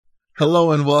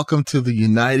Hello and welcome to the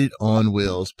United on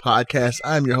Wheels podcast.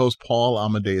 I'm your host, Paul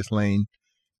Amadeus Lane,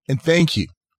 and thank you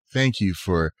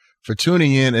for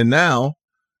tuning in and now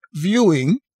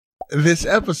viewing this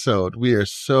episode. We are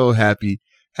so happy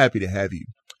to have you.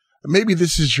 Maybe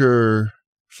this is your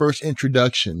first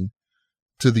introduction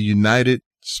to the United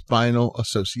Spinal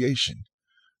Association.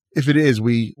 If it is,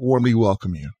 we warmly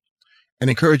welcome you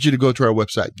and encourage you to go to our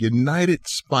website,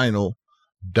 unitedspinal.org.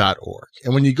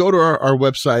 And when you go to our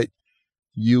website,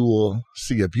 you will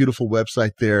see a beautiful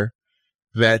website there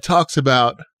that talks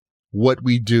about what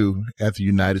we do at the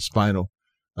United Spinal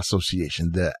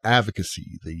Association, the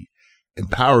advocacy, the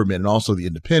empowerment, and also the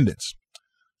independence.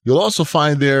 You'll also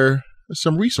find there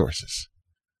some resources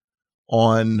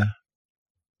on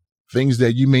things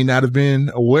that you may not have been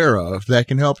aware of that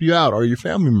can help you out or your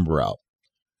family member out.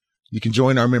 You can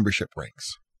join our membership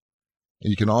ranks, and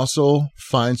you can also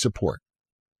find support.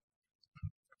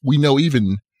 We know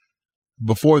even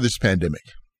before this pandemic,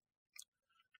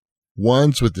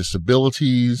 ones with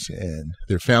disabilities and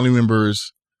their family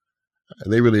members,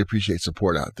 they really appreciate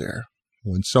support out there.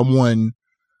 When someone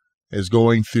is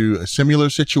going through a similar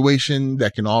situation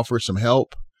that can offer some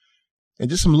help and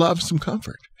just some love, some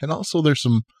comfort. And also there's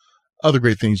some other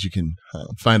great things you can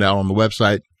find out on the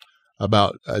website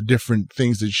about different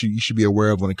things that you should be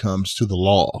aware of when it comes to the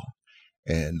law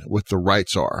and what the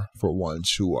rights are for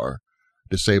ones who are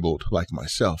disabled like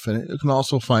myself. And you can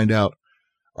also find out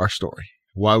our story,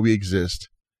 why we exist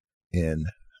in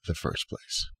the first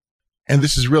place. And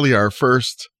this is really our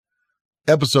first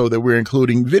episode that we're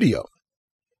including video.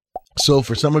 So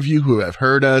for some of you who have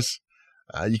heard us,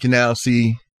 you can now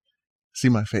see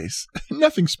my face.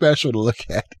 Nothing special to look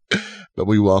at, but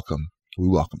we welcome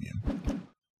you.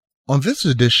 On this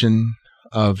edition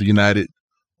of the United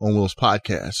on Wheels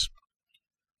podcast,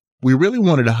 we really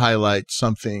wanted to highlight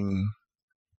something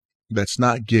that's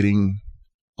not getting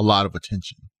a lot of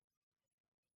attention.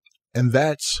 And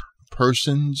that's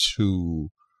persons who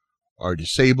are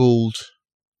disabled,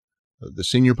 the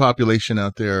senior population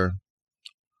out there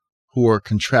who are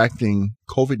contracting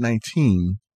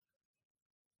COVID-19,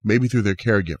 maybe through their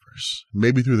caregivers,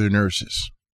 maybe through their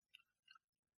nurses.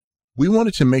 We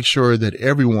wanted to make sure that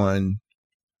everyone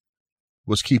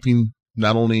was keeping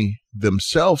not only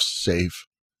themselves safe,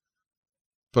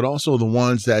 but also the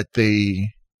ones that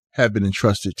they have been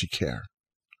entrusted to care.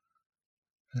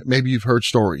 Maybe you've heard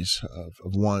stories of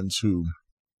ones who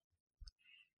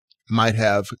might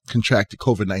have contracted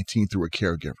COVID-19 through a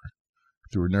caregiver,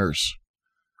 through a nurse.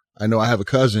 I know I have a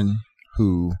cousin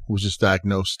who was just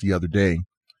diagnosed the other day,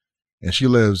 and she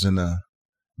lives in a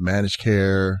managed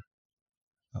care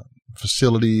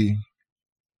facility,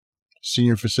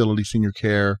 senior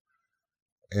care,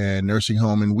 and nursing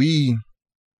home. And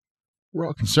we're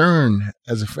all concerned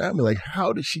as a family, like,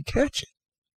 how did she catch it?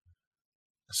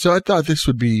 So I thought this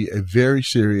would be a very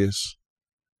serious,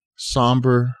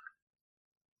 somber,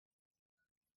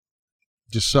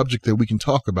 just subject that we can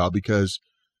talk about because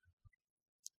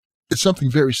it's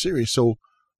something very serious. So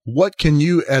what can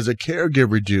you as a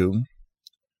caregiver do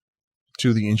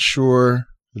to ensure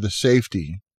the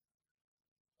safety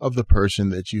of the person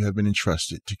that you have been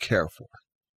entrusted to care for?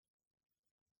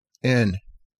 And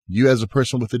you as a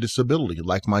person with a disability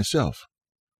like myself,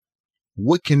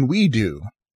 what can we do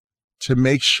to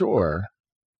make sure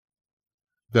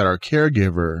that our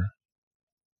caregiver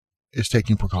is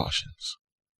taking precautions?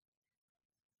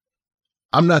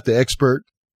 I'm not the expert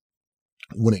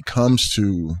when it comes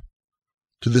to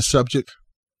this subject,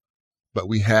 but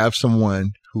we have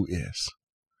someone who is.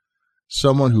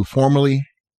 Someone who formerly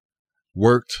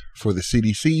worked for the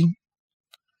CDC,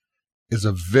 is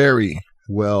a very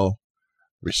well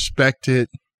respected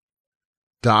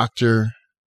doctor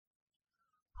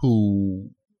who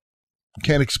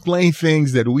can explain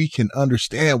things that we can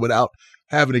understand without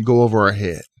having to go over our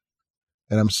head.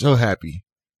 And I'm so happy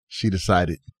she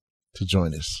decided to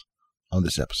join us on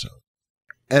this episode.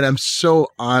 And I'm so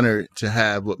honored to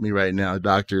have with me right now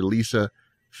Dr. Lisa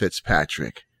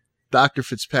Fitzpatrick. Dr.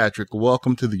 Fitzpatrick,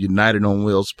 welcome to the United on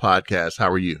Wheels podcast. How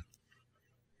are you?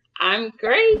 I'm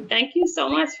great. Thank you so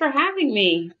much for having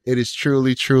me. It is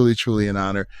truly an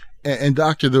honor. And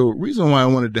Doctor, the reason why I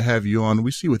wanted to have you on,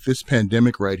 we see with this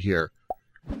pandemic right here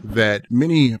that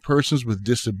many persons with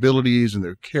disabilities and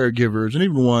their caregivers, and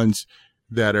even ones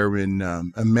that are in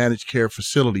managed care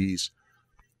facilities,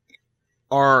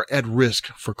 are at risk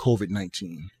for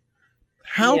COVID-19.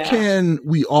 How can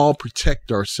we all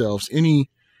protect ourselves? Any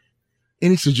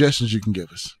suggestions you can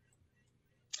give us?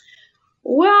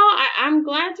 Well, I'm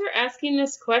glad you're asking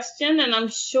this question, and I'm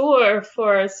sure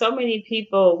for so many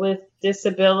people with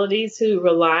disabilities who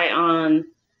rely on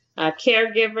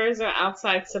caregivers or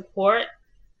outside support,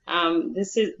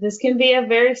 this can be a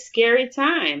very scary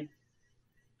time.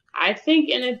 I think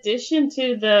in addition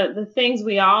to the things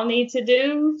we all need to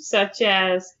do, such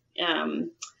as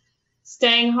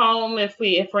staying home if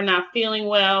we're not feeling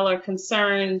well or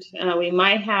concerned, we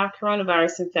might have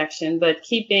coronavirus infection, but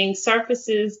keeping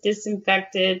surfaces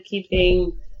disinfected,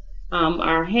 keeping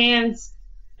our hands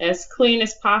as clean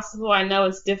as possible. I know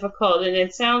it's difficult, and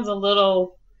it sounds a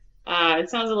little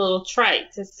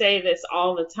trite to say this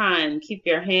all the time, keep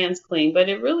your hands clean, but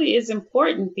it really is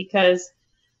important because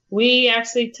we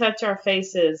actually touch our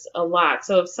faces a lot.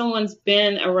 So if someone's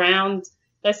been around,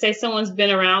 let's say someone's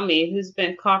been around me who's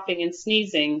been coughing and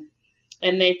sneezing,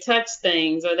 and they touch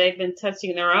things or they've been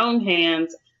touching their own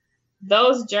hands,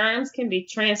 those germs can be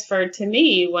transferred to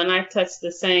me when I touch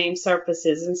the same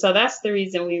surfaces. And so that's the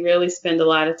reason we really spend a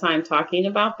lot of time talking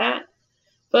about that.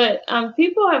 But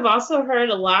people have also heard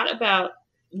a lot about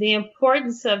the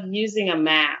importance of using a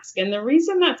mask. And the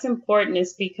reason that's important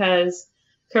is because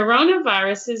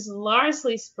coronavirus is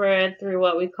largely spread through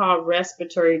what we call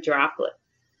respiratory droplet.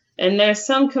 And there's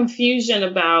some confusion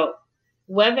about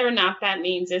whether or not that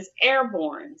means it's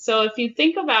airborne. So if you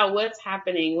think about what's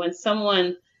happening when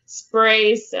someone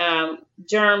sprays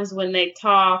germs when they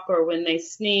talk or when they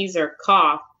sneeze or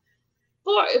cough,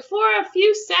 for a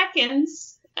few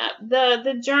seconds,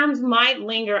 the germs might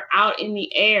linger out in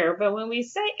the air. But when we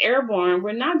say airborne,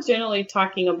 we're not generally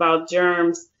talking about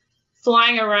germs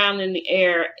flying around in the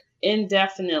air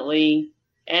indefinitely.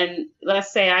 And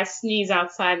let's say I sneeze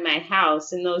outside my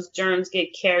house and those germs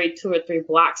get carried 2 or 3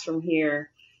 blocks from here.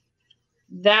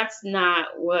 That's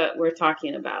not what we're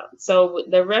talking about. So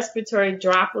the respiratory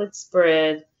droplet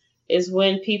spread is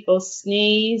when people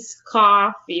sneeze,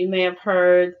 cough. You may have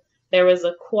heard there was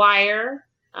a choir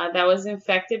that was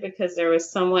infected because there was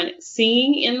someone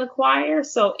singing in the choir.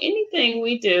 So anything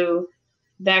we do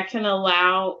that can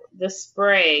allow the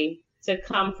spray to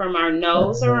come from our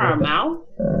nose or our mouth,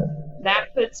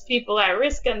 that puts people at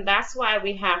risk. And that's why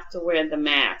we have to wear the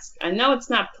mask. I know it's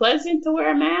not pleasant to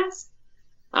wear a mask.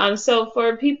 So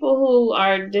for people who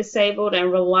are disabled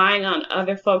and relying on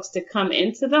other folks to come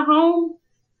into the home,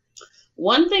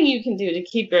 one thing you can do to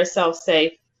keep yourself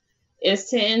safe is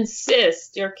to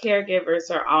insist your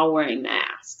caregivers are all wearing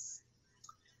masks.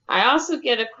 I also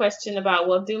get a question about,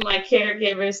 well, do my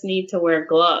caregivers need to wear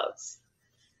gloves?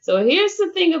 So here's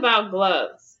the thing about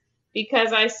gloves,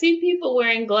 because I see people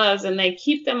wearing gloves and they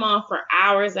keep them on for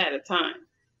hours at a time.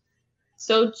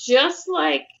 So just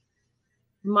like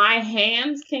my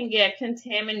hands can get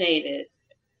contaminated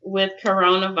with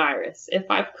coronavirus,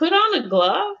 if I put on a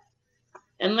glove,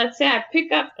 and let's say I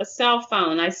pick up a cell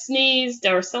phone, I sneezed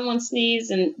or someone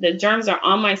sneezed and the germs are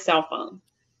on my cell phone,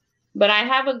 but I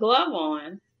have a glove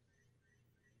on,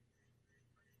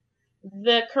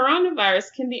 the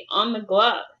coronavirus can be on the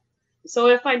glove. So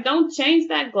if I don't change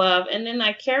that glove and then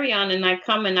I carry on and I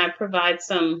come and I provide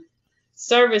some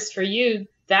service for you,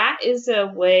 that is a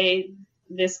way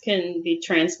this can be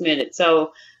transmitted.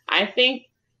 So I think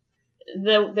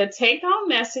the take-home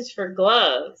message for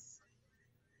gloves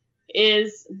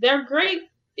is they're great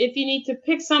if you need to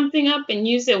pick something up and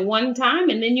use it one time,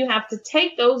 and then you have to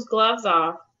take those gloves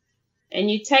off, and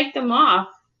you take them off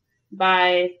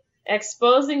by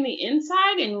exposing the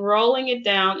inside and rolling it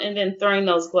down and then throwing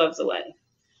those gloves away.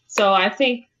 So I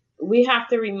think we have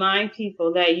to remind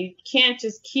people that you can't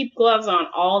just keep gloves on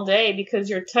all day, because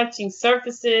you're touching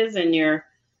surfaces and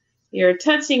you're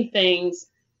touching things,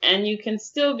 and you can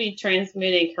still be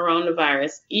transmitting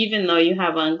coronavirus even though you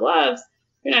have on gloves.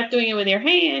 You're not doing it with your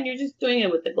hand, you're just doing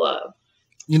it with the glove.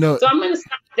 So I'm going to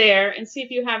stop there and see if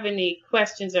you have any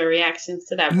questions or reactions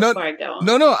to that before I go on.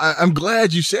 No, I'm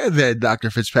glad you said that,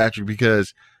 Dr. Fitzpatrick,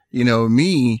 because,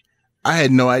 I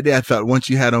had no idea. I thought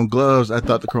once you had on gloves, I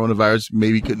thought the coronavirus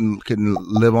maybe couldn't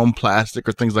live on plastic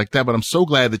or things like that. But I'm so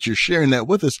glad that you're sharing that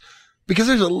with us, because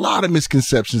there's a lot of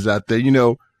misconceptions out there.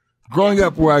 Growing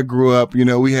up where I grew up,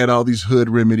 we had all these hood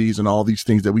remedies and all these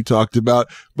things that we talked about,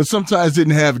 but sometimes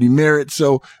didn't have any merit.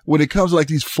 So when it comes to like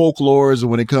these folklores, or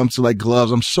when it comes to like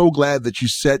gloves, I'm so glad that you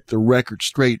set the record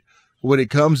straight when it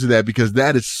comes to that, because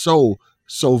that is so,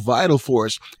 so vital for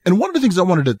us. And one of the things I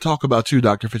wanted to talk about too,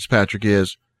 Dr. Fitzpatrick,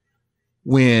 is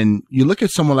when you look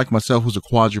at someone like myself who's a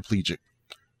quadriplegic,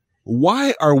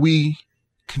 why are we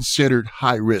considered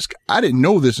high risk? I didn't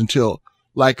know this until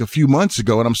like a few months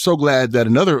ago. And I'm so glad that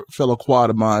another fellow friend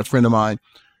of mine,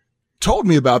 told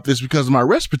me about this because of my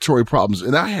respiratory problems.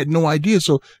 And I had no idea.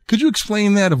 So could you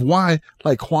explain that, of why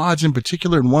like quads in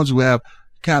particular and ones who have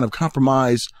kind of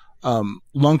compromised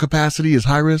lung capacity is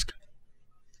high risk?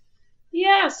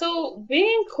 Yeah. So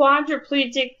being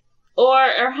quadriplegic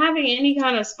or having any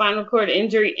kind of spinal cord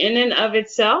injury in and of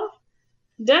itself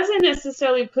doesn't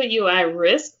necessarily put you at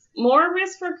risk, more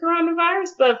risk for coronavirus,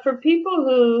 but for people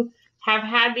who have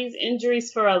had these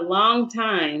injuries for a long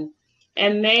time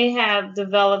and may have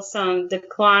developed some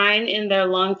decline in their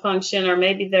lung function, or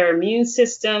maybe their immune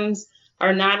systems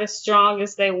are not as strong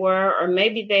as they were, or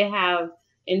maybe they have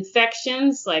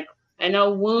infections. Like, I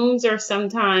know wounds are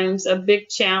sometimes a big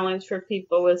challenge for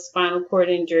people with spinal cord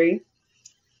injury.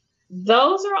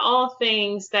 Those are all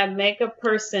things that make a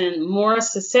person more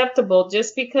susceptible,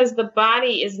 just because the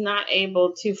body is not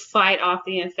able to fight off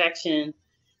the infection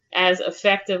as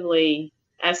effectively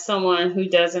as someone who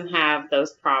doesn't have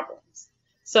those problems.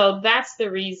 So that's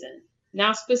the reason.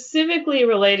 Now, specifically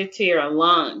related to your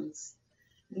lungs,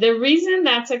 the reason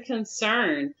that's a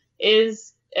concern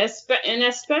is, and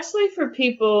especially for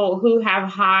people who have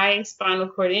high spinal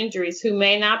cord injuries who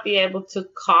may not be able to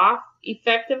cough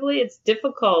effectively, it's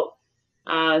difficult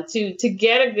to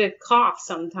get a good cough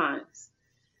sometimes.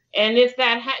 And if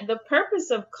the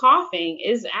purpose of coughing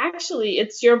is actually,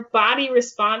 it's your body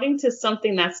responding to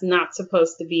something that's not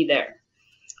supposed to be there.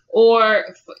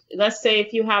 Or let's say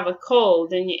if you have a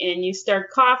cold and you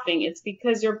start coughing, it's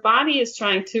because your body is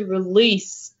trying to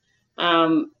release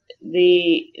I'm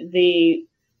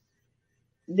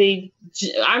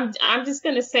just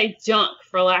going to say junk,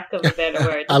 for lack of a better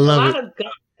word. I love a lot of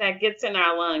gunk that gets in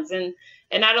our lungs. And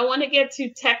I don't want to get too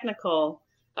technical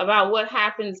about what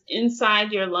happens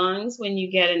inside your lungs when you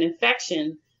get an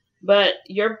infection, but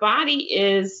your body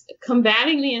is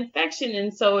combating the infection.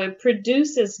 And so it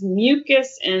produces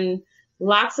mucus and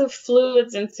lots of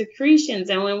fluids and secretions.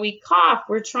 And when we cough,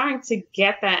 we're trying to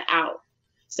get that out.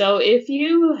 So if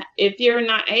you're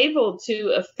not able to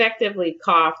effectively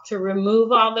cough to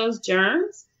remove all those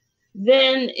germs,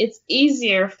 then it's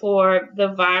easier for the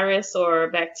virus or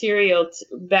bacteria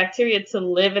to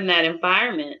live in that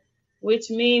environment, which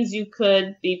means you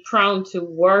could be prone to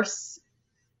worse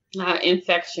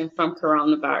infection from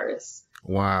coronavirus.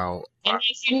 Wow. And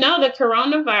as you know, the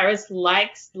coronavirus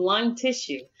likes lung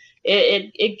tissue.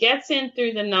 It gets in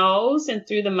through the nose and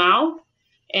through the mouth.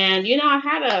 And, I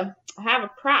have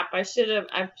a prop. I should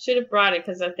have brought it,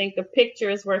 because I think a picture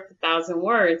is worth 1,000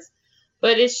 words.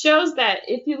 But it shows that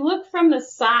if you look from the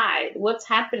side, what's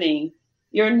happening,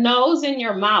 your nose and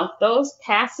your mouth, those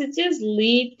passages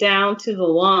lead down to the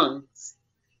lungs.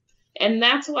 And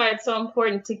that's why it's so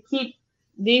important to keep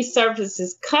these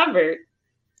surfaces covered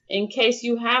in case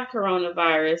you have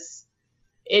coronavirus.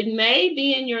 It may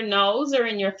be in your nose or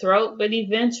in your throat, but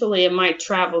eventually it might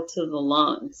travel to the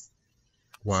lungs.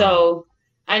 Wow. So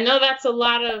I know that's a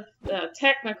lot of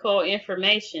technical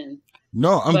information.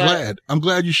 No, I'm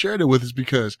glad you shared it with us,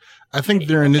 because I think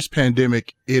during this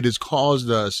pandemic, it has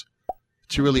caused us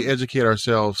to really educate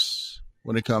ourselves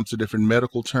when it comes to different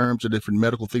medical terms or different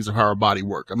medical things of how our body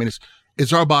work. I mean,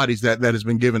 it's our bodies that has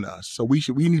been given us. So we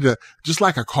need to, just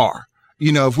like a car,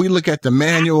 if we look at the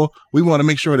manual, we want to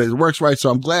make sure that it works right.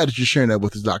 So I'm glad that you're sharing that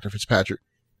with us, Dr. Fitzpatrick.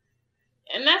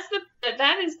 And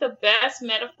that is the best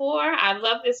metaphor. I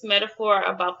love this metaphor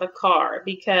about the car,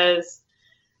 because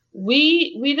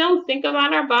we don't think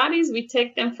about our bodies. We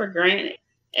take them for granted.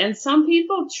 And some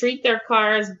people treat their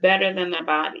cars better than their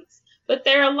bodies. But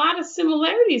there are a lot of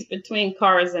similarities between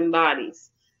cars and bodies.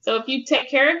 So if you take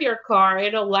care of your car,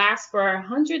 it'll last for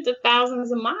hundreds of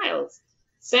thousands of miles.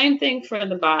 Same thing for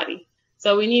the body.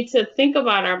 So we need to think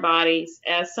about our bodies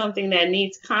as something that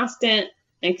needs constant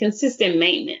and consistent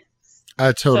maintenance.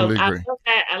 I totally agree.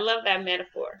 I love that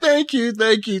metaphor. Thank you.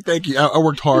 I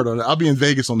worked hard on it. I'll be in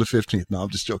Vegas on the 15th. No, I'm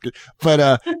just joking.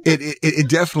 But it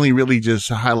definitely really just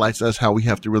highlights us how we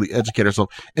have to really educate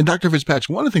ourselves. And Dr.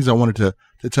 Fitzpatrick, one of the things I wanted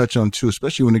to touch on too,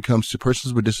 especially when it comes to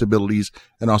persons with disabilities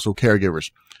and also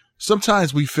caregivers.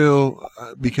 Sometimes we feel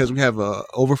because we have a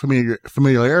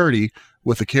familiarity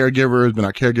with a caregiver, has been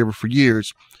our caregiver for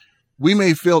years, we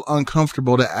may feel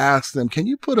uncomfortable to ask them, can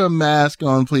you put a mask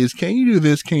on, please? Can you do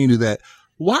this? Can you do that?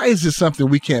 Get is this something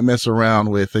we can't mess around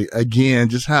with? Again,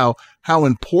 just how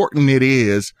important it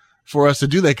is for us to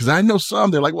do that. Because I know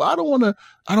some, they're like, well, I don't want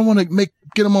to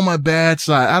get them on my bad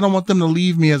side. I don't want them to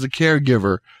leave me as a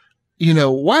caregiver.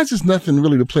 Why is this nothing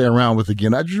really to play around with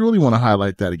again? I just really want to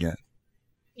highlight that again.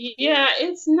 Yeah,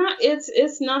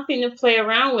 it's nothing to play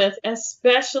around with,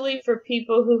 especially for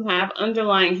people who have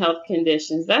underlying health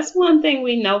conditions. That's one thing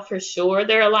we know for sure.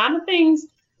 There are a lot of things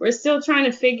we're still trying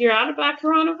to figure out about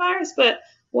coronavirus, but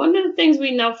one of the things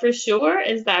we know for sure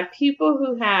is that people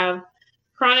who have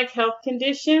chronic health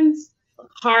conditions,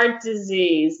 heart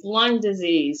disease, lung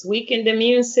disease, weakened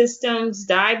immune systems,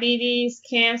 diabetes,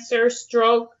 cancer,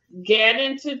 stroke, get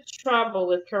into trouble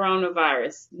with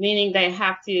coronavirus, meaning they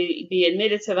have to be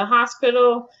admitted to the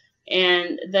hospital,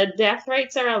 and the death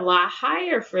rates are a lot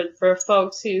higher for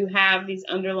folks who have these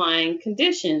underlying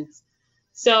conditions.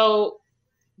 So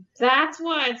that's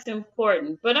why it's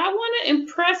important. But I want to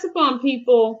impress upon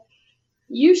people,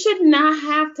 you should not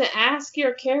have to ask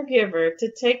your caregiver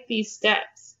to take these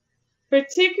steps,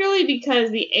 particularly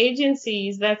because the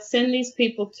agencies that send these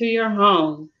people to your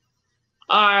home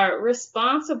are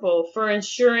responsible for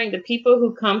ensuring the people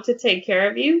who come to take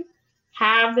care of you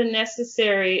have the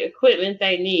necessary equipment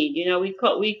they need. You know, we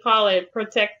call it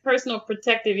personal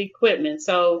protective equipment.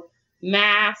 So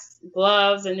masks,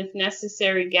 gloves, and if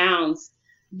necessary, gowns.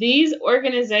 These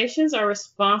organizations are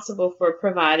responsible for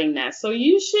providing that. So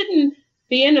you shouldn't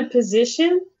be in a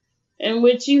position in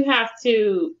which you have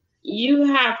to,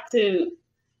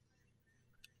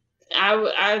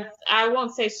 I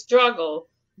won't say struggle,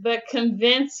 but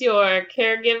convince your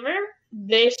caregiver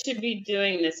they should be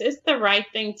doing this. It's the right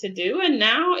thing to do. And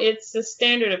now it's the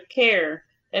standard of care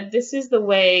that this is the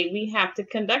way we have to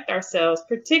conduct ourselves,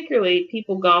 particularly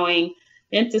people going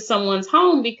into someone's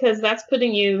home, because that's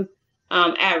putting you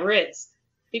at risk.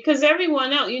 Because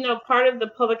everyone else, you know, part of the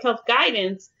public health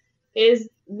guidance is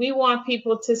we want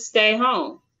people to stay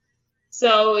home.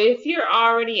 So if you're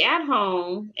already at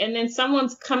home and then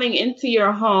someone's coming into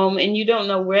your home and you don't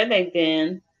know where they've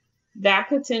been, that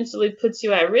potentially puts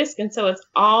you at risk. And so it's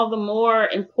all the more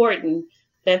important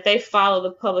that they follow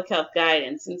the public health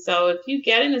guidance. And so if you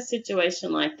get in a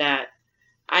situation like that,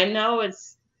 I know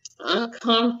it's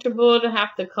uncomfortable to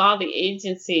have to call the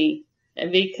agency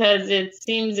because it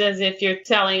seems as if you're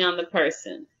telling on the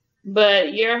person.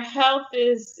 But your health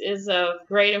is of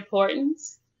great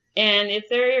importance. And if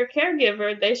they're your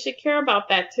caregiver, they should care about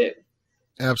that too.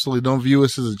 Absolutely. Don't view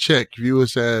us as a check. View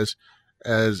us as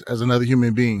another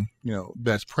human being, you know,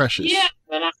 that's precious. Yeah,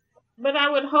 but I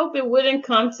would hope it wouldn't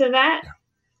come to that,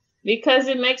 because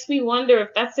it makes me wonder if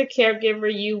that's a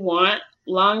caregiver you want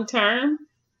long term,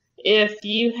 if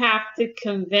you have to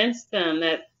convince them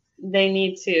that they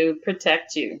need to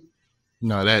protect you.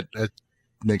 No, that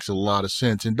makes a lot of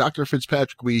sense. And Dr.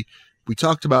 Fitzpatrick, we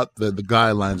talked about the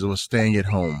guidelines of staying at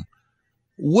home.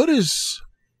 What is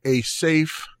a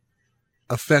safe,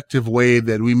 effective way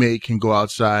that we can go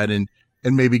outside and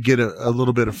maybe get a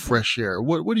little bit of fresh air?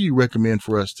 What do you recommend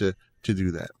for us to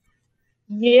do that?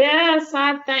 Yes,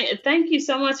 thank you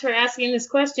so much for asking this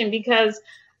question, because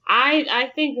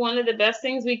I think one of the best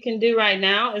things we can do right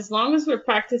now, as long as we're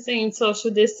practicing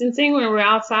social distancing when we're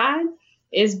outside,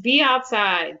 is be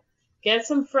outside, get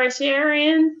some fresh air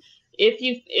in.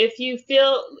 If you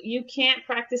feel you can't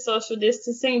practice social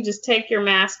distancing, just take your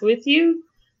mask with you.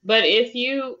 But if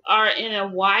you are in a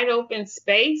wide open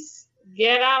space,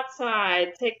 get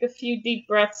outside, take a few deep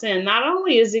breaths in. Not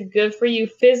only is it good for you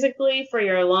physically, for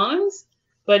your lungs,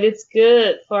 but it's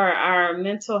good for our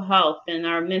mental health and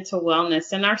our mental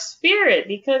wellness and our spirit,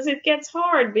 because it gets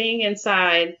hard being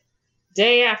inside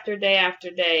day after day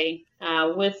after day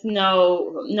with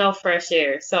no fresh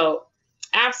air. So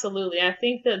absolutely. I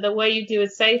think that the way you do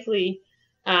it safely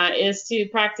is to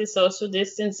practice social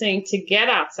distancing, to get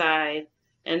outside.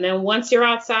 And then once you're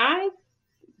outside,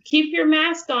 keep your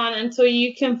mask on until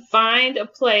you can find a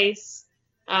place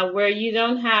where you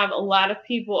don't have a lot of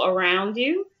people around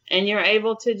you and you're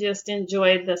able to just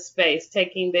enjoy the space,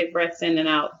 taking big breaths in and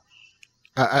out.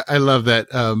 I love that.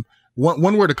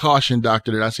 One word of caution,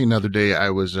 doctor, that I seen the other day.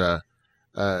 I was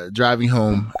driving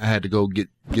home. I had to go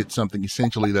get something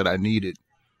essentially that I needed.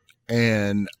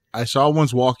 And I saw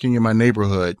ones walking in my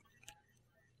neighborhood,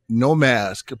 no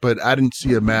mask, but I didn't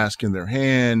see a mask in their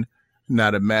hand,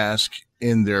 not a mask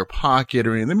in their pocket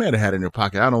or anything. They might have had it in their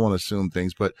pocket. I don't want to assume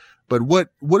things, but what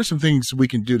are some things we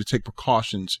can do to take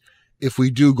precautions if we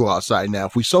do go outside now?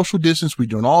 If we social distance, we're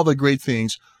doing all the great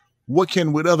things. What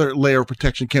other layer of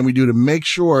protection can we do to make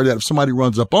sure that if somebody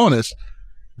runs up on us,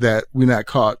 that we're not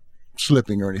caught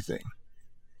slipping or anything?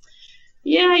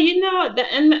 Yeah,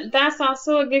 and that's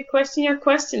also a good question. Your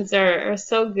questions are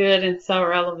so good and so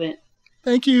relevant.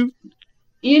 Thank you.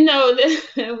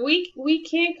 We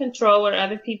can't control what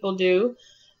other people do,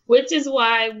 which is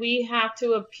why we have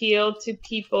to appeal to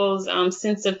people's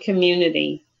sense of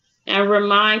community and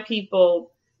remind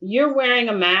people you're wearing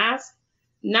a mask,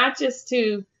 not just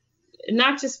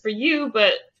for you,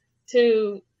 but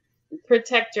to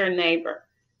protect your neighbor.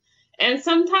 And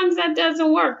sometimes that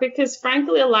doesn't work because,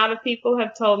 frankly, a lot of people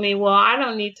have told me, well, I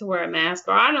don't need to wear a mask,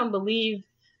 or I don't believe,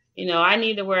 I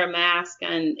need to wear a mask.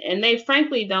 And they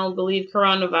frankly don't believe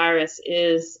coronavirus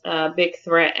is a big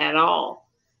threat at all.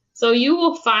 So you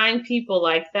will find people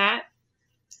like that.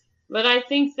 But I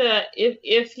think that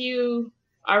if you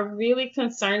are really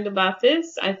concerned about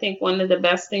this, I think one of the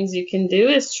best things you can do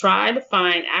is try to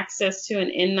find access to an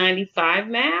N95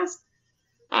 mask,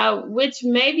 which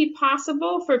may be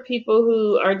possible for people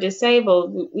who are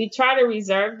disabled. We try to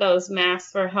reserve those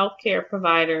masks for healthcare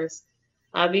providers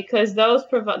because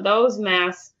those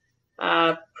masks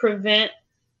prevent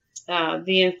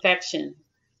the infection.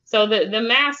 So the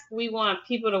mask we want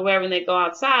people to wear when they go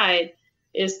outside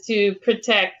is to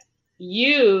protect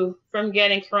you from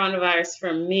getting coronavirus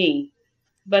from me.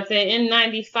 But the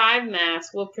N95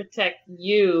 mask will protect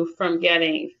you from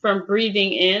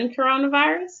breathing in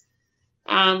coronavirus.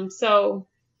 So,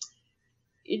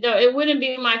 it wouldn't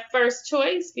be my first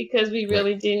choice because we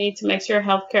really do need to make sure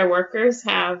healthcare workers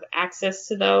have access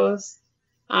to those.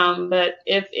 But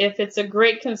if it's a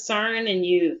great concern and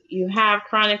you have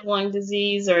chronic lung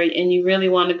disease and you really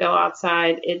want to go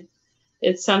outside,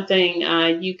 it's something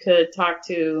you could talk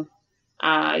to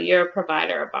your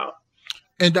provider about.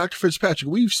 And Dr. Fitzpatrick,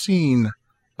 we've seen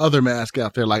other masks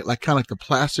out there, like kind of like the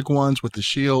plastic ones with the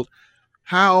shield.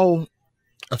 How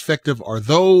effective are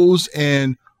those,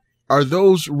 and are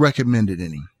those recommended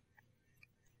any?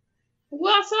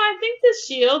 Well, so I think the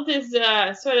shield is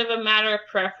sort of a matter of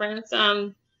preference.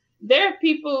 There are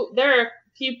a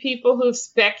few people who've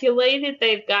speculated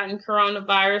they've gotten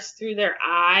coronavirus through their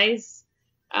eyes.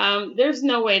 There's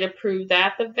no way to prove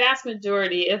that. The vast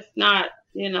majority, if not,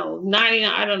 99,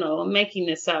 I don't know, I'm making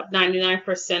this up,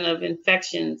 99% of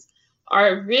infections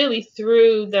are really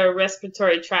through the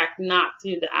respiratory tract, not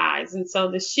through the eyes. And so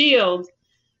the shield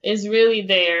is really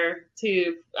there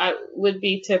would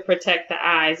be to protect the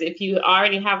eyes. If you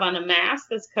already have on a mask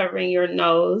that's covering your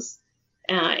nose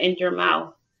and your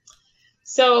mouth.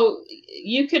 So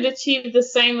you could achieve the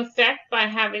same effect by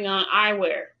having on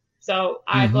eyewear, so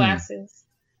eyeglasses.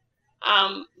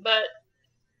 But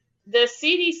the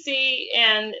CDC,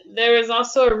 and there is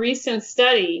also a recent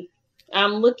study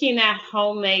looking at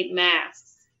homemade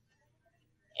masks.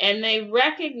 And they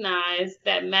recognize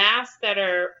that masks that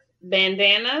are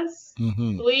bandanas,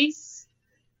 fleece,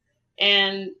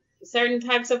 and certain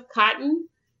types of cotton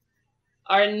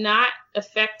are not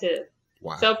effective.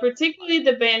 Wow. So particularly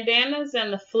the bandanas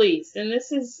and the fleece, and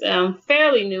this is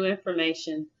fairly new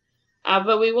information,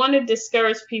 but we want to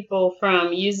discourage people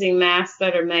from using masks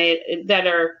that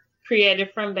are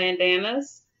created from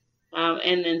bandanas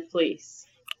and then fleece.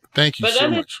 Thank you so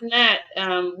much. But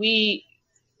other than that,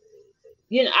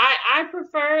 I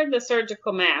prefer the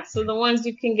surgical masks. So the ones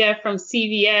you can get from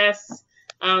CVS,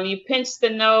 you pinch the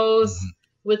nose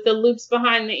with the loops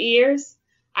behind the ears.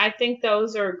 I think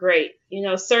those are great.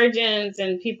 Surgeons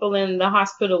and people in the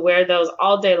hospital wear those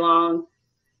all day long.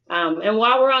 And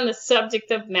while we're on the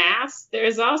subject of masks,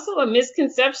 there's also a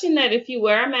misconception that if you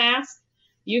wear a mask,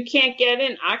 you can't get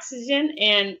in oxygen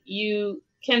and you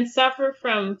can suffer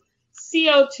from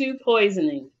CO2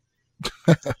 poisoning.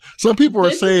 Some people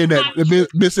are saying that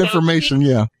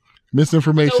misinformation.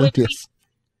 Misinformation. Yes.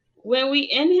 When we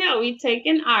inhale, we take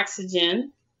in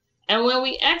oxygen, and when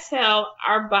we exhale,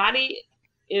 our body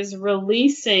is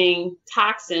releasing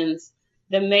toxins.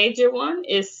 The major one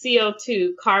is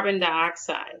CO2, carbon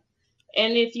dioxide.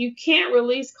 And if you can't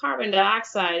release carbon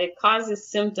dioxide, it causes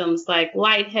symptoms like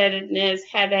lightheadedness,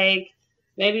 headache,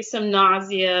 maybe some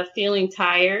nausea, feeling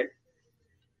tired.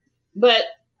 But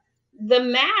the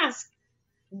mask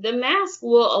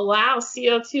will allow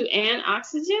CO2 and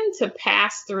oxygen to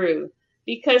pass through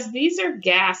because these are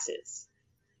gases.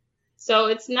 So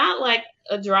it's not like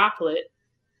a droplet.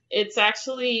 It's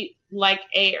actually like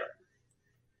air.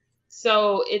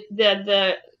 So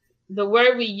the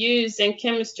word we use in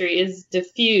chemistry is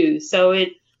diffuse. So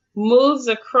it moves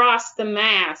across the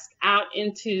mask out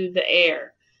into the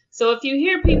air. So if you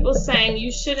hear people saying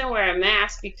you shouldn't wear a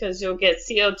mask because you'll get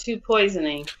CO2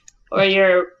 poisoning or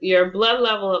your blood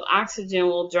level of oxygen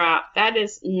will drop, that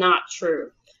is not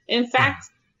true. In fact,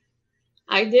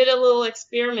 I did a little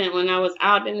experiment when I was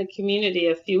out in the community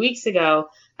a few weeks ago.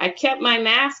 I kept my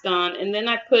mask on and then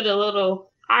I put a little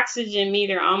oxygen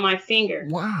meter on my finger.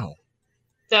 Wow.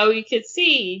 So you could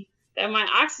see that my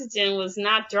oxygen was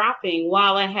not dropping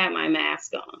while I had my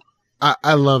mask on.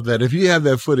 I love that. If you have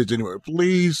that footage anywhere,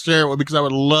 please share it with me because I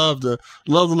would love to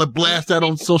blast that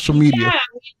on social media. Yeah,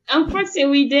 unfortunately,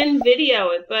 we didn't video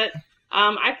it, but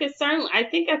I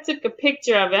think I took a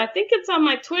picture of it. I think it's on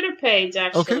my Twitter page,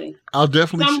 actually. Okay, I'll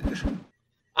definitely.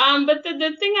 But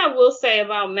the thing I will say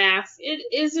about masks, it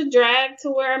is a drag to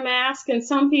wear a mask, and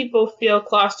some people feel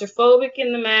claustrophobic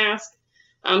in the mask.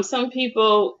 Some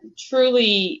people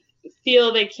truly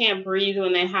feel they can't breathe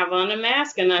when they have on a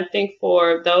mask, and I think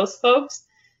for those folks,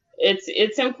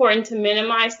 it's important to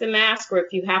minimize the mask. Or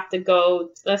if you have to go,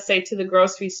 let's say, to the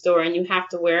grocery store and you have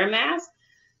to wear a mask,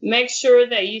 make sure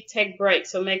that you take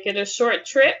breaks. So make it a short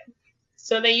trip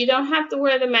so that you don't have to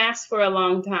wear the mask for a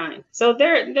long time. So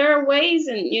there are ways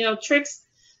and, tricks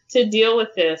to deal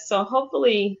with this. So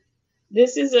hopefully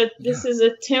this is a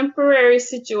temporary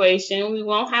situation. We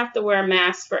won't have to wear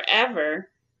masks forever.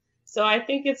 So I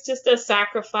think it's just a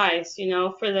sacrifice,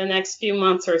 for the next few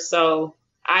months or so.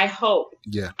 I hope.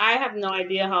 Yeah. I have no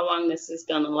idea how long this is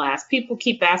going to last. People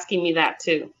keep asking me that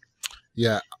too.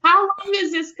 Yeah. How long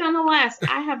is this going to last?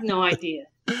 I have no idea.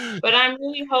 But I'm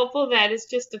really hopeful that it's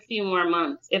just a few more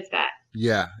months, if that.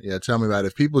 Yeah. Yeah. Tell me about it.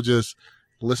 If people just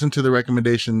listen to the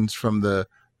recommendations from the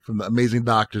amazing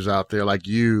doctors out there like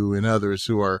you and others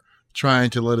who are trying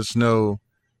to let us know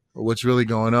what's really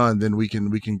going on, then we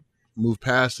can move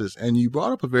past this. And you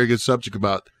brought up a very good subject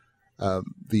about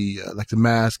the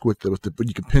mask with the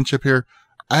you can pinch up here.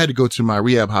 I had to go to my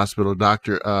rehab hospital,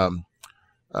 Dr.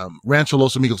 Rancho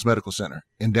Los Amigos Medical Center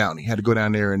in Downey. Had to go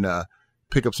down there and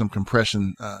pick up some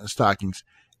compression stockings.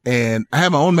 And I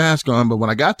had my own mask on, but when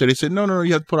I got there, they said, no,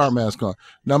 you have to put our mask on.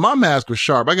 Now, my mask was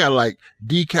sharp. I got like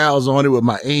decals on it with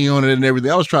my A on it and everything.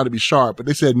 I was trying to be sharp, but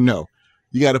they said, no,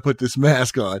 you got to put this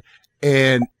mask on.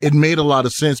 And it made a lot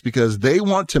of sense because they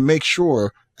want to make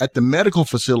sure at the medical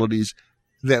facilities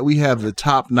that we have the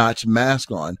top-notch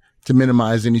mask on to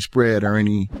minimize any spread or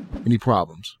any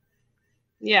problems.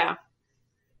 Yeah.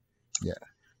 Yeah.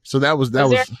 So that was.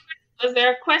 Was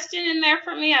there a question in there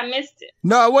for me? I missed it.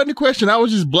 No, it wasn't a question. I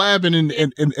was just blabbing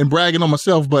and bragging on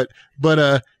myself. But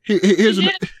here's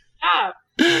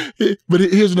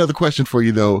here's another question for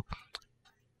you though.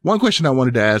 One question I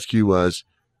wanted to ask you was,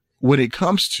 when it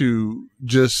comes to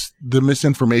just the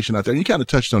misinformation out there, and you kind of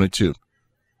touched on it too.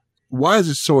 Why is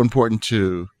it so important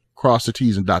to cross the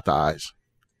T's and dot the I's?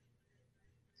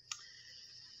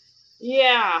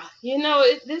 Yeah,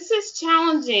 this is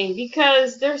challenging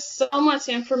because there's so much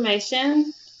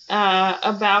information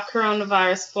about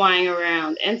coronavirus flying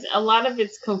around, and a lot of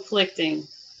it's conflicting.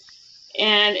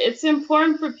 And it's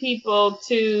important for people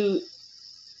to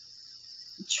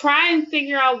try and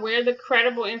figure out where the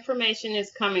credible information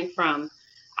is coming from.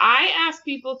 I ask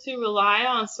people to rely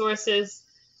on sources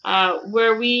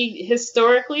where we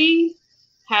historically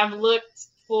have looked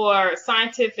for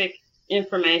scientific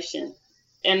information.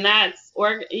 And that's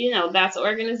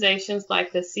organizations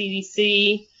like the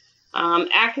CDC,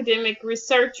 academic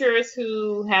researchers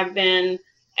who have been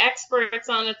experts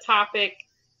on the topic.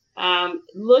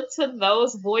 Look to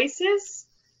those voices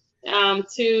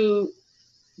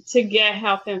to get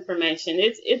health information.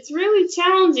 It's really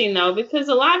challenging though, because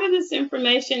a lot of this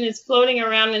information is floating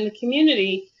around in the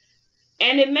community,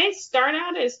 and it may start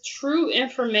out as true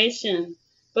information,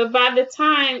 but by the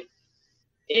time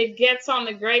it gets on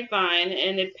the grapevine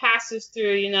and it passes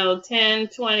through, 10,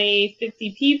 20,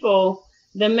 50 people,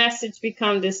 the message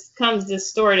becomes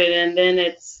distorted, and then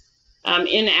it's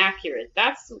inaccurate.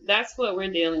 That's what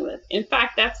we're dealing with. In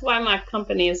fact, that's why my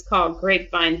company is called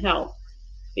Grapevine Health,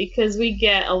 because we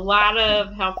get a lot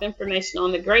of health information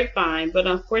on the grapevine, but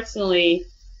unfortunately,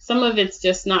 some of it's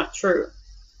just not true.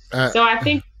 So I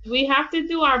think we have to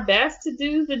do our best to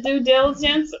do the due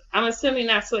diligence. I'm assuming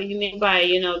that's what you mean by,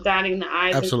 dotting the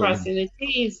I's Absolutely. And crossing the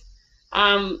T's.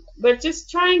 But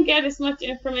just try and get as much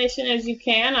information as you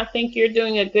can. I think you're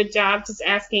doing a good job just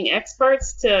asking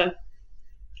experts to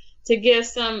give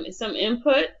some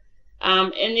input.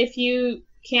 And if you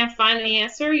can't find the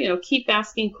answer, keep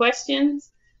asking questions.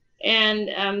 And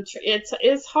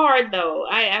it's hard though.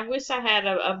 I wish I had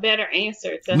a better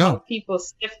answer to help people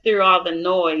sift through all the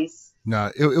noise.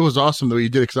 No, it was awesome the way you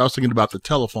did it, because I was thinking about the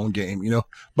telephone game.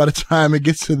 By the time it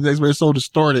gets to the next one, it's so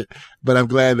distorted. But I'm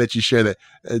glad that you shared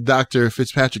that. Dr.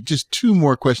 Fitzpatrick, just two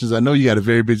more questions. I know you got a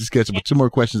very busy schedule, but two more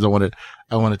questions I wanted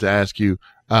to ask you.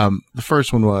 The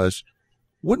first one was,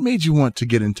 what made you want to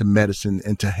get into medicine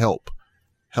and to help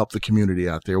the community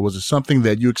out there? Was it something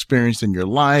that you experienced in your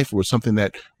life, or something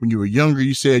that when you were younger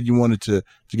you said you wanted to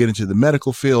get into the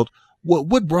medical field?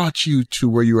 What brought you to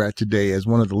where you're at today as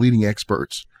one of the leading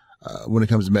experts when it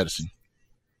comes to medicine?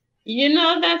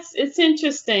 It's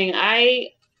interesting. I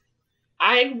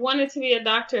wanted to be a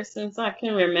doctor since I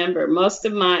can remember. Most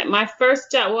of my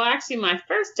first job, my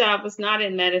first job was not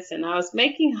in medicine. I was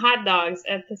making hot dogs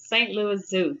at the St. Louis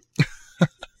Zoo.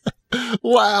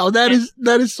 Wow, that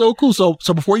is so cool. So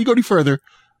before you go any further,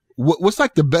 what's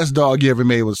like the best dog you ever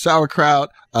made? Was sauerkraut,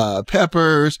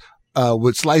 peppers,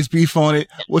 with sliced beef on it?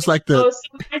 What's like the?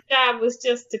 So my job was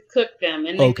just to cook them,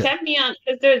 and they kept me on,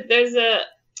 because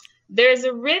there's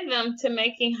a rhythm to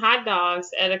making hot dogs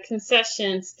at a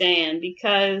concession stand,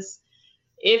 because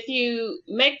if you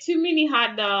make too many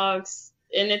hot dogs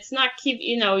and it's not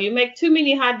you make too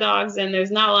many hot dogs and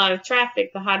there's not a lot of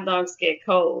traffic, the hot dogs get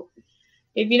cold.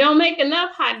 if you don't make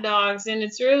enough hot dogs and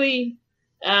it's really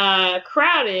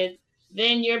crowded,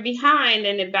 then you're behind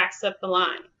and it backs up the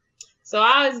line. So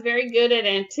I was very good at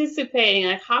anticipating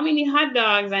like how many hot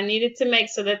dogs I needed to make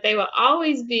so that they would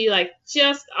always be like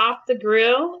just off the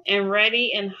grill and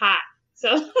ready and hot.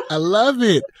 So I love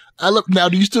it. Now,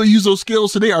 do you still use those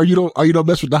skills today? Or you don't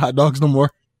mess with the hot dogs no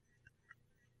more?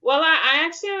 Well, I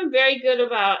actually am very good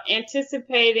about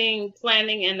anticipating,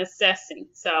 planning, and assessing.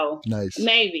 So nice.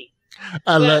 Maybe.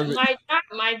 I love it.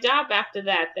 My job after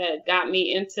that got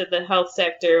me into the health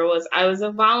sector was I was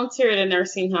a volunteer at a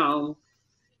nursing home.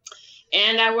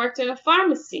 And I worked in a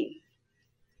pharmacy.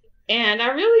 And I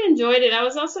really enjoyed it. I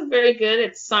was also very good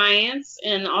at science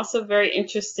and also very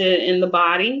interested in the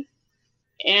body.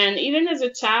 And even as a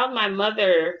child, my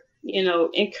mother,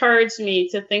 encouraged me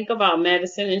to think about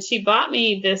medicine. And she bought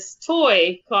me this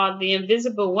toy called the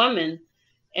Invisible Woman.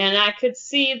 And I could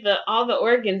see all the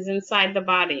organs inside the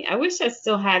body. I wish I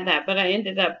still had that, but I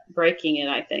ended up breaking it,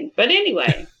 I think. But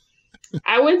anyway,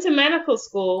 I went to medical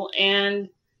school, and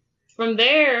from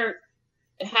there,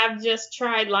 have just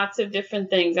tried lots of different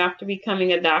things. After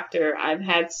becoming a doctor, I've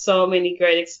had so many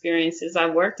great experiences. I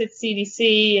worked at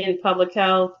CDC in public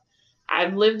health.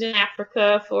 I've lived in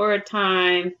Africa for a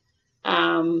time.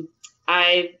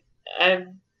 I've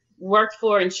worked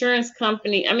for insurance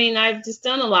company. I mean, I've just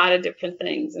done a lot of different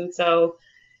things. And so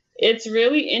it's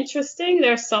really interesting.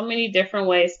 There's so many different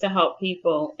ways to help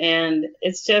people. And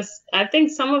it's just, I think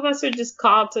some of us are just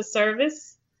called to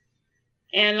service.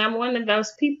 And I'm one of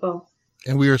those people.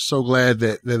 And we are so glad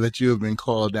that you have been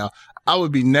called. Now, I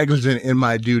would be negligent in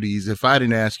my duties if I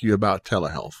didn't ask you about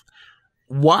telehealth.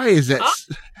 Why is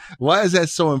that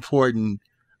so important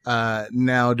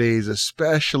nowadays,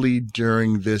 especially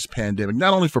during this pandemic,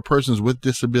 not only for persons with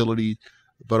disability,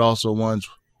 but also ones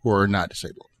who are not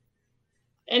disabled?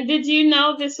 And did you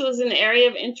know this was an area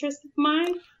of interest of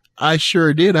mine? I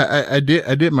sure did. I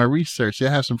did my research.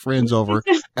 I have some friends over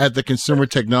at the Consumer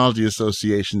Technology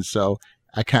Association, so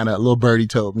a little birdie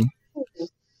told me.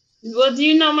 Well, do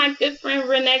you know my good friend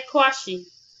Renee Kwashi?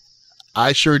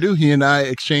 I sure do. He and I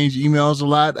exchange emails a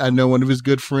lot. I know one of his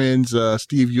good friends,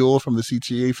 Steve Yule from the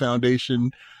CTA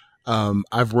Foundation.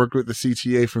 I've worked with the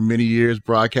CTA for many years,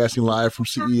 broadcasting live from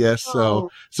CES. So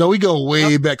we go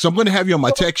way back. So I'm going to have you on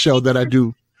my tech show that I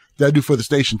do for the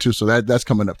station too. So that's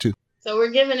coming up too. So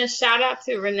we're giving a shout out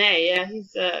to Renee. Yeah,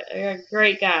 he's a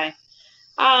great guy.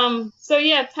 So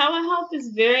yeah, telehealth is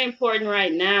very important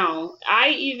right now. I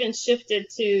even shifted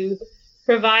to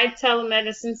provide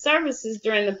telemedicine services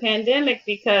during the pandemic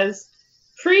because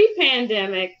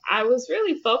pre-pandemic, I was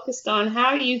really focused on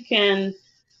how you can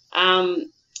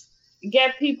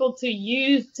get people to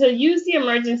use the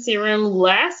emergency room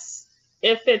less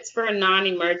if it's for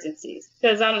non-emergencies.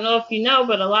 Because I don't know if you know,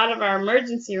 but a lot of our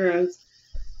emergency rooms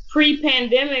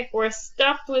pre-pandemic were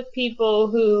stuffed with people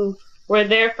who were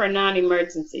there for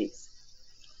non-emergencies.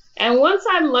 And once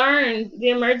I learned the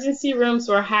emergency rooms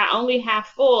were only half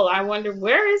full, I wondered,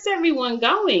 where is everyone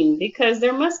going? Because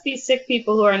there must be sick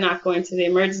people who are not going to the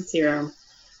emergency room.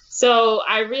 So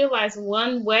I realized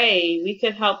one way we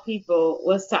could help people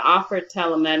was to offer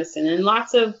telemedicine. And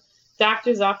lots of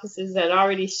doctors' offices had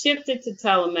already shifted to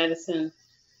telemedicine.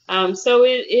 So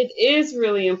it is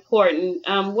really important.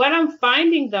 What I'm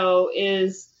finding, though,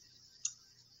 is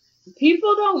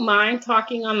people don't mind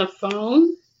talking on the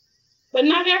phone, but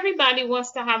not everybody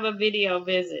wants to have a video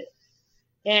visit.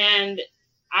 And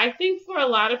I think for a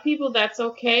lot of people that's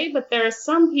okay, but there are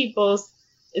some people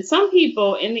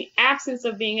in the absence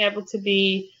of being able to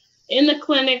be in the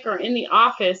clinic or in the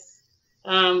office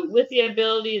with the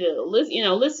ability to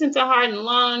listen to heart and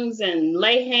lungs and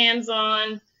lay hands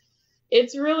on,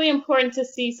 it's really important to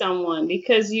see someone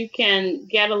because you can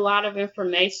get a lot of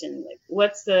information. Like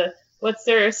what's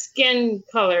their skin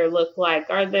color look like?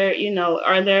 Are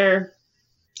their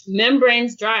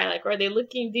membranes dry? Like, are they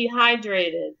looking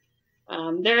dehydrated?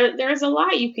 There's a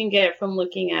lot you can get from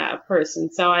looking at a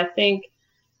person. So I think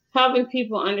helping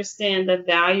people understand the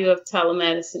value of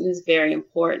telemedicine is very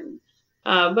important.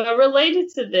 But related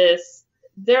to this,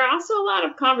 there are also a lot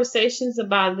of conversations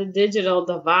about the digital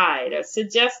divide,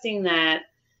 suggesting that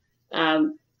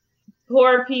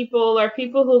poor people or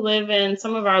people who live in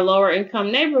some of our lower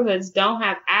income neighborhoods don't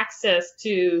have access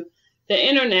to the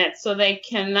internet, so they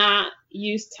cannot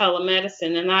use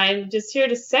telemedicine. And I'm just here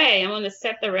to say, I'm going to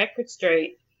set the record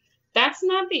straight. That's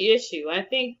not the issue. I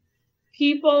think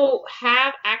people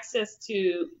have access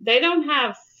to, they don't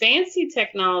have fancy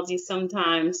technology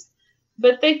sometimes,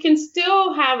 but they can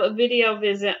still have a video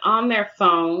visit on their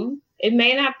phone. It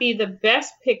may not be the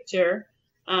best picture,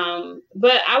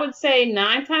 but I would say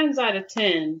 9 times out of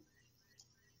 10,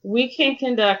 we can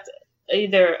conduct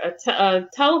either a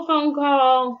telephone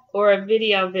call or a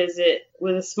video visit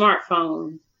with a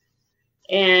smartphone.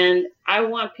 And I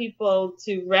want people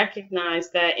to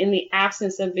recognize that in the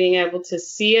absence of being able to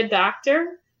see a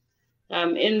doctor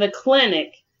in the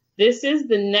clinic, this is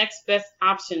the next best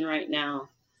option right now.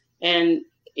 And,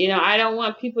 I don't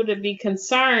want people to be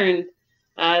concerned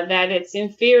that it's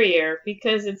inferior,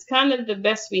 because it's kind of the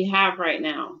best we have right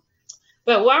now.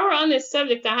 But while we're on this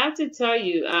subject, I have to tell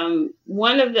you,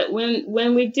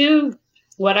 when we do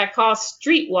what I call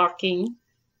street walking,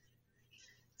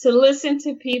 to listen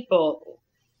to people,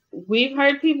 we've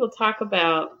heard people talk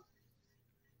about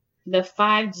the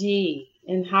 5G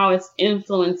and how it's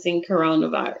influencing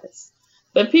coronavirus.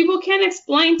 But people can't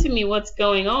explain to me what's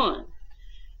going on.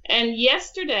 And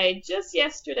just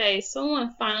yesterday,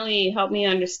 someone finally helped me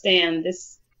understand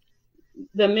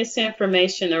the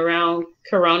misinformation around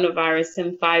coronavirus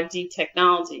and 5G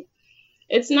technology.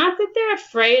 It's not that they're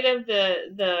afraid of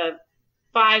the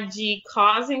 5G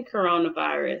causing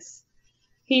coronavirus.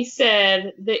 He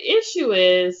said the issue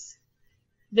is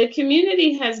the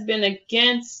community has been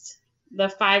against the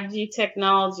 5G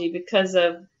technology because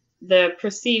of the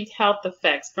perceived health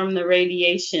effects from the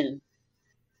radiation.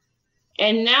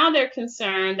 And now they're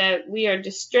concerned that we are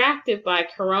distracted by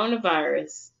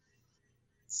coronavirus.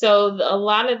 So a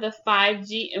lot of the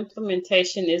 5G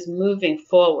implementation is moving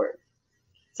forward.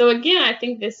 So again, I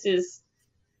think this is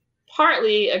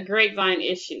partly a grapevine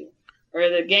issue, or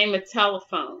the game of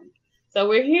telephone. So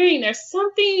we're hearing there's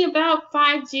something about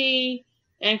 5G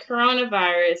and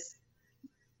coronavirus,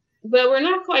 but we're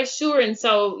not quite sure. And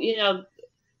so,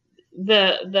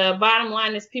 the bottom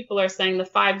line is people are saying the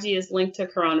 5G is linked to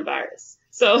coronavirus.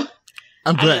 So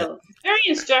I'm glad. It's very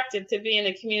instructive to be in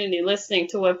the community listening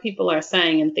to what people are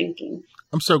saying and thinking.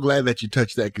 I'm so glad that you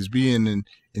touched that, because being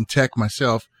in tech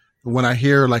myself, when I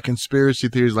hear like conspiracy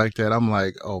theories like that, I'm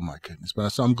like, oh my goodness. But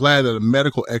so I'm glad that a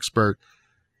medical expert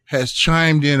has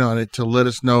chimed in on it to let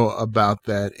us know about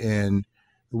that. And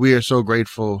we are so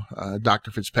grateful,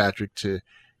 Dr. Fitzpatrick, to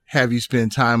have you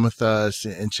spend time with us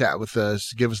and chat with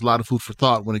us, give us a lot of food for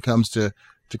thought when it comes to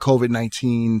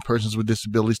COVID-19, persons with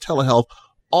disabilities, telehealth,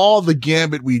 all the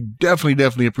gambit. We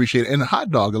definitely appreciate it. And a hot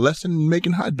dog, a lesson in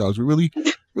making hot dogs. We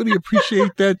really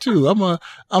appreciate that too. I'm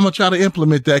gonna try to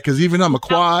implement that, because even I'm a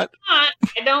quad. I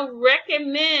don't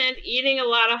recommend eating a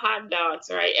lot of hot dogs,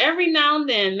 right? Every now and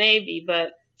then, maybe,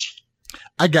 but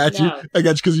I got you.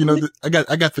 Because I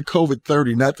got the COVID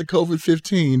 30, not the COVID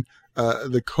 15.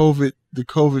 The COVID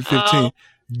 15.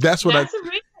 That's real.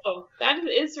 That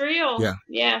is real. Yeah.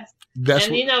 Yes.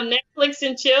 Netflix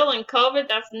and chill and COVID,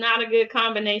 that's not a good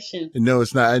combination. No,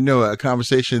 it's not. I know a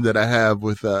conversation that I have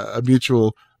with a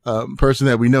mutual person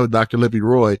that we know, Dr. Lippy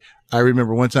Roy. I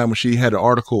remember one time when she had an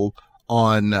article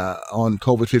on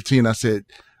COVID-15.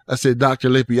 I said, Dr.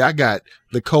 Lippy, I got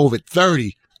the COVID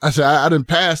 30. I said, I didn't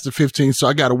pass the 15, so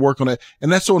I got to work on it.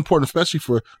 And that's so important, especially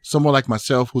for someone like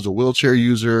myself who's a wheelchair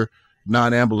user,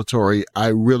 non-ambulatory. I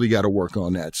really got to work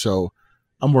on that. So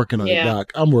I'm working on it,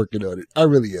 Doc. I'm working on it. I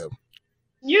really am.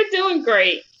 You're doing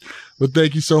great. Well,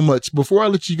 thank you so much. Before I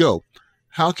let you go,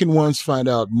 how can ones find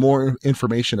out more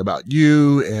information about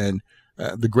you and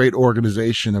the great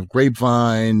organization of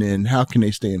Grapevine, and how can they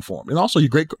stay informed? And also the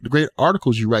great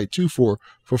articles you write too for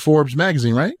Forbes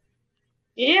magazine, right?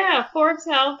 Yeah, Forbes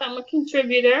Health. I'm a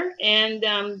contributor, and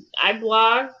I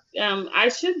blog. I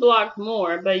should blog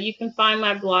more, but you can find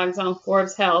my blogs on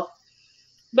Forbes Health.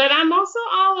 But I'm also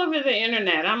all over the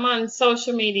internet. I'm on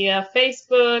social media,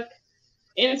 Facebook,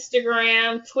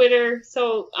 Instagram, Twitter.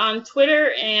 So on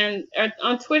Twitter,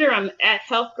 I'm at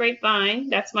Health Grapevine.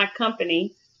 That's my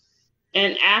company.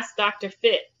 And Ask Dr.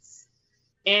 Fitz.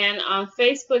 And on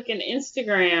Facebook and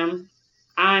Instagram,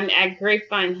 I'm at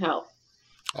Grapevine Health.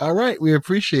 All right. We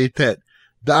appreciate that.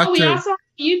 Doctor. We also have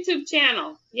a YouTube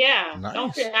channel. Yeah.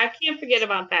 Nice. I can't forget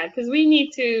about that, because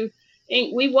we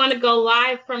want to go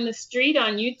live from the street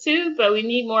on YouTube, but we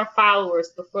need more followers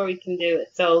before we can do it.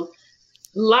 So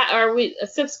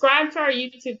subscribe to our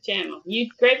YouTube channel,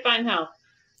 Grapevine Health.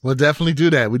 We'll definitely do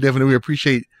that. We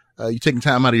appreciate you taking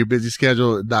time out of your busy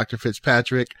schedule, Dr.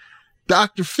 Fitzpatrick.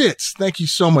 Dr. Fitz, thank you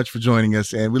so much for joining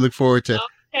us, and we look forward to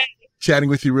chatting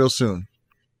with you real soon.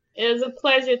 It was a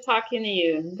pleasure talking to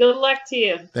you. Good luck to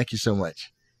you. Thank you so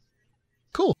much.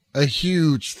 Cool. A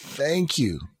huge thank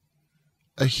you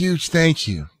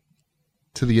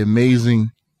to the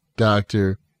amazing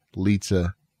Dr.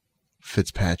 Lita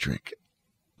Fitzpatrick.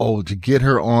 Oh, to get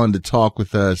her on to talk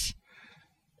with us,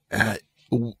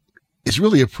 it's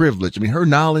really a privilege. I mean, her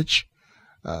knowledge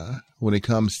when it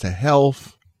comes to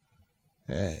health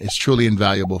is truly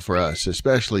invaluable for us,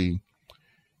 especially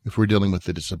if we're dealing with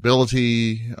a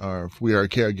disability or if we are a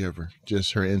caregiver.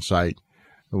 Just her insight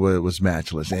was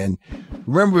matchless. And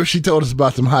remember, she told us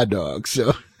about some hot dogs.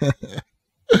 So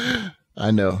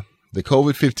I know the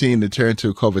COVID-15 to turn to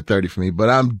a COVID-30 for me, but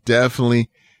I'm definitely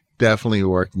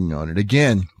working on it.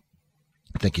 Again,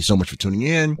 thank you so much for tuning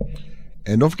in.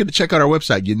 And don't forget to check out our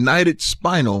website,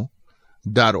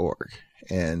 unitedspinal.org.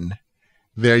 And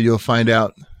there you'll find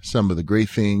out some of the great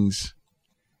things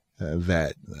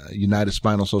that United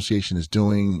Spinal Association is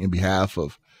doing in behalf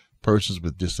of persons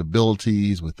with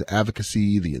disabilities, with the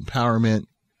advocacy, the empowerment,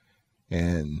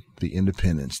 and the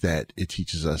independence that it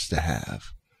teaches us to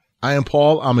have. I am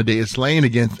Paul Amadeus Lane.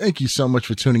 Again, thank you so much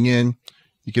for tuning in.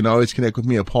 You can always connect with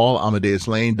me at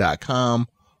paulamadeuslane.com.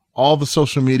 All the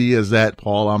social media is at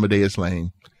Paul Amadeus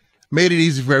Lane. Made it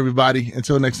easy for everybody.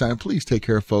 Until next time, please take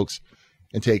care of folks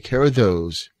and take care of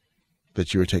those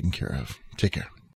that you are taking care of. Take care.